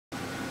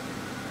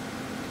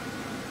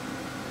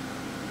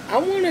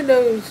I'm one of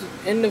those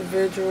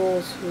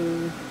individuals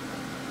who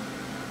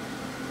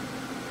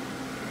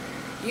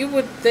you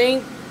would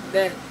think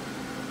that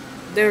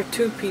they're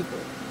two people.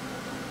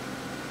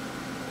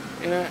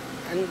 You know,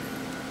 and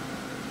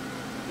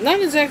not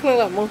exactly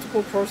like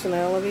multiple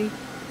personality,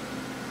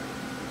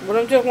 but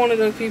I'm just one of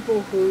those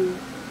people who,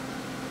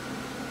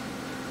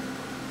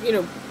 you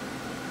know,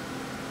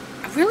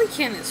 I really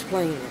can't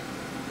explain it.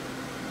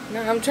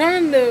 Now, I'm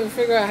trying to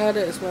figure out how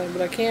to explain it,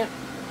 but I can't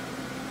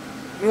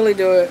really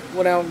do it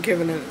without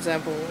giving an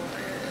example.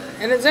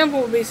 An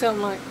example would be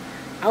something like,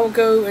 I will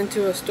go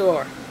into a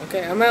store.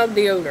 Okay, I'm out of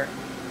deodorant.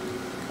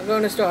 I go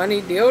in the store. I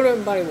need deodorant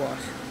and body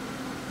wash.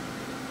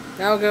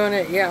 Now I'll go in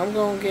there. Yeah, I'm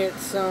gonna get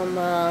some.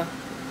 I'm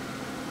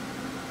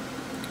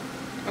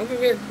gonna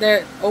get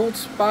that Old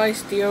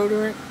Spice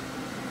deodorant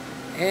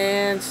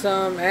and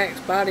some Axe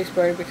body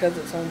spray because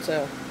it's on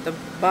sale. The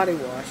body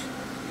wash.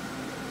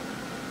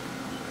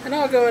 And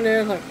I'll go in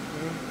there like.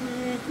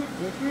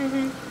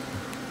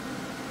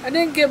 I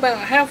didn't get about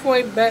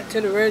halfway back to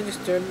the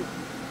register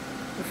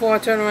before I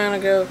turn around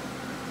and go,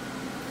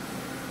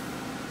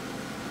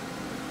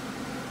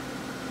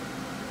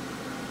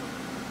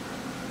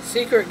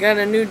 Secret got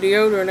a new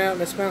deodorant out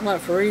that smells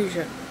like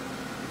Freesia.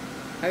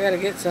 I gotta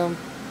get some.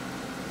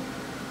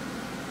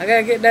 I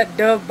gotta get that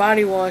Dove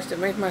body wash that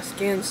makes my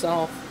skin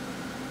soft.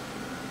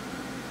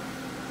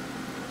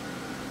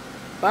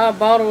 Buy a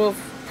bottle of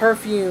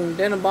perfume,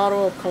 then a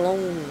bottle of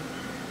cologne,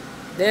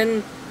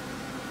 then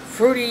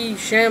fruity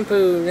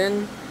shampoo,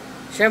 then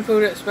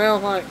shampoo that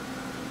smells like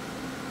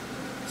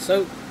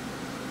soap.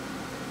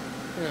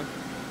 You know.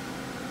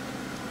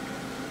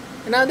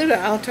 And I'll do that.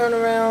 I'll turn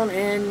around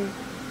and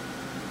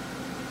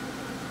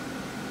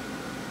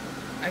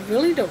I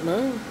really don't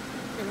know.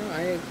 You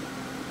know,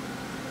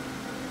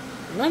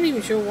 I'm not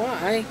even sure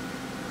why.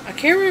 I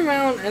carry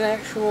around an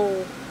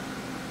actual,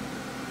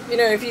 you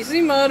know, if you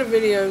see my other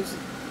videos,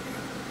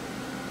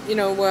 you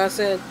know, where I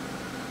said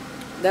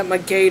that my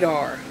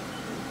gaydar,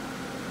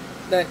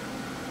 that,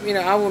 you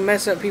know, I will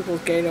mess up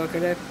people's gaydar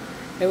because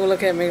they will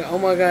look at me, oh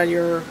my god,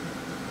 you're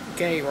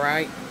gay,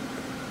 right?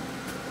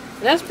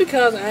 And that's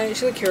because I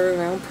actually carry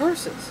around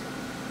purses.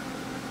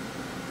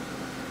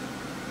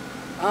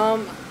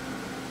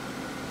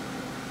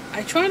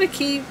 I try to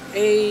keep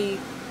a,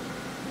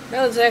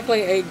 not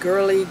exactly a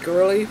girly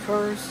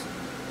purse,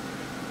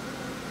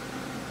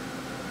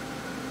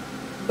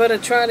 but I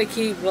try to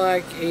keep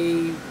like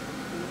a,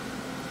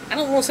 I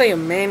don't want to say a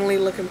manly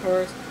looking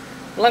purse,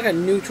 but like a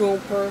neutral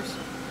purse.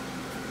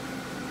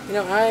 You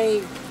know,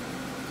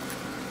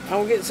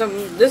 I'll get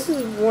something, this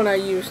is one I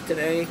used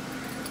today.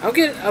 I'll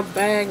get a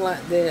bag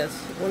like this,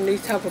 one of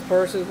these type of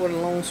purses with a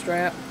long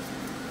strap.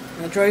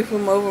 I drape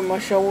them over my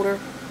shoulder.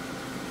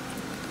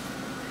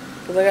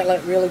 Because I got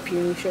like really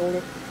puny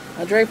shoulder.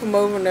 I drape them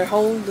over and they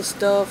hold the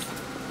stuff.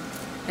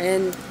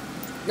 And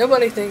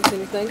nobody thinks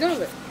anything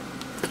of it.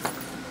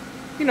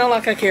 You know,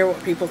 like I care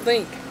what people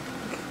think.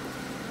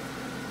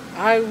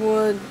 I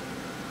would,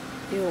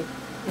 you know,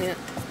 yeah.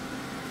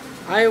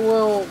 I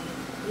will,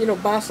 you know,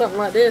 buy something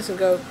like this and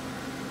go,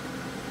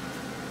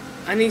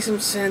 I need some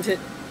scented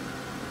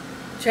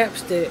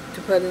chapstick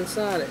to put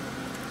inside it.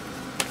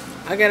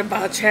 I gotta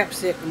buy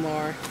chapstick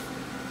tomorrow.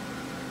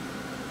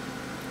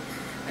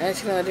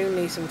 Actually, I do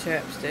need some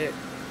chapstick.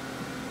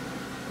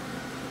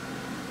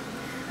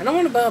 And I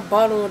want to buy a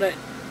bottle of that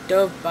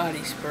Dove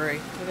body spray.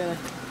 I gotta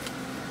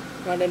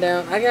write it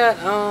down. I got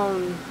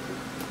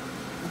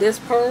this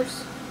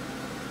purse.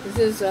 This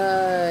is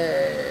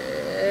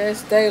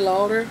Estee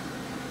Lauder.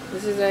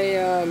 This is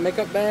a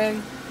makeup bag.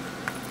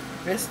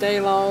 Estee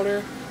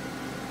Lauder.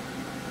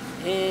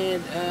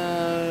 And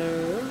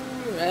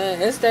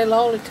Estee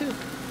Lauder too.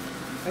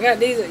 I got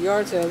these at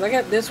yard sales. I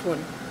got this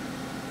one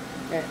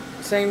at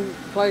same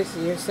place,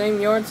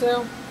 same yard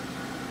sale.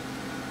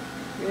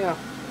 Yeah.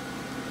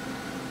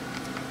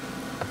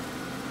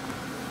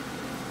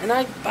 And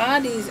I buy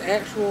these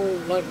actual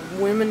like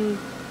women,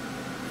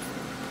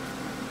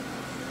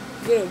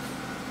 you know,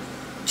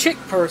 chick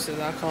purses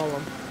I call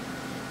them.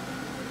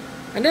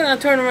 And then I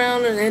turn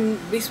around and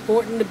be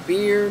sporting the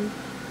beard,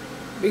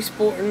 be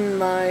sporting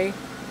my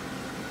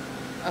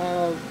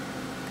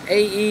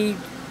AE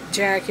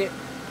jacket.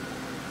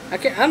 I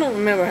don't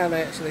remember how to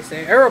actually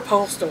say it.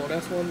 Aeropostale,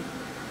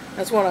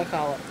 that's what I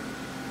call it.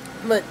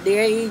 But the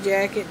AE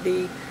jacket,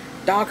 the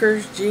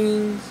Dockers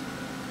jeans,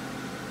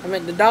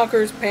 the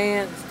Dockers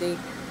pants, the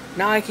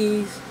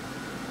Nikes,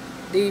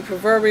 the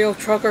proverbial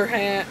trucker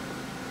hat,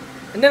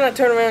 and then I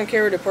turn around and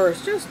carry the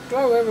purse. Just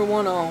throw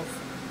everyone off.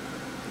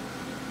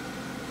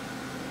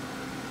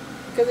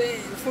 Because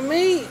for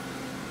me,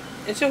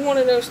 it's just one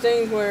of those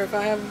things where if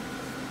I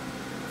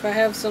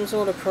have some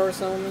sort of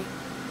purse on me,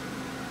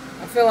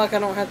 I feel like I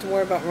don't have to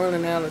worry about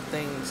running out of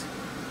things.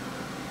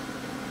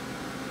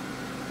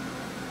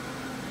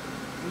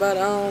 But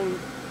I own,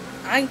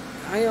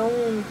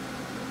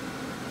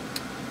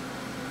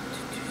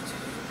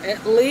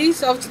 at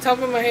least off the top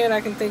of my head,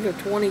 I can think of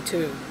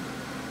 22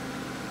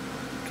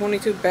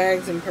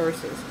 bags and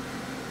purses,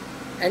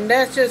 and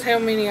that's just how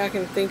many I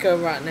can think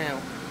of right now.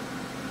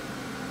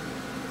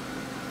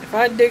 If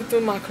I dig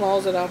through my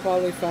closet, I'll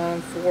probably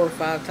find 4 or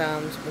 5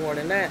 times more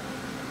than that.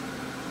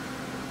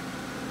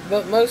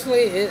 But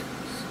mostly it's,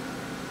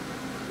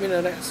 you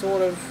know, that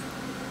sort of,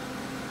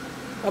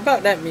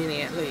 about that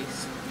many at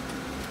least.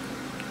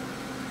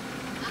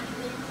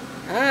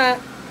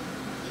 Alright.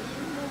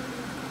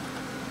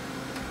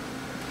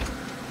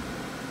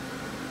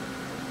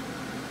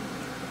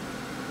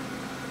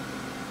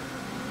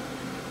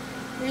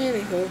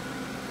 Anywho.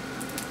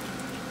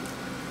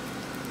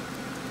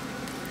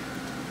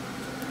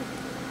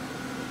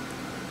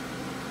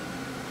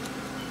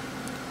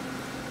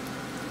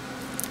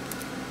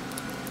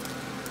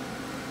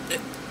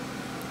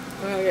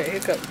 Well, I got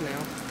hiccups now.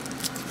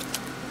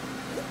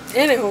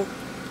 Anywho.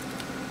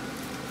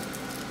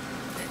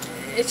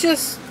 It's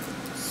just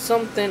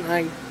something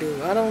I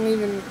do. I don't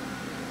even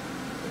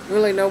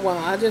really know why.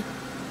 I just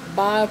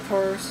buy a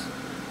purse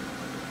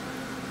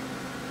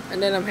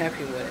and then I'm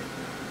happy with it.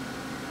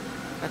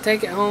 I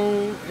take it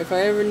home. If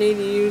I ever need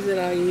to use it,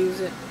 I'll use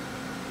it.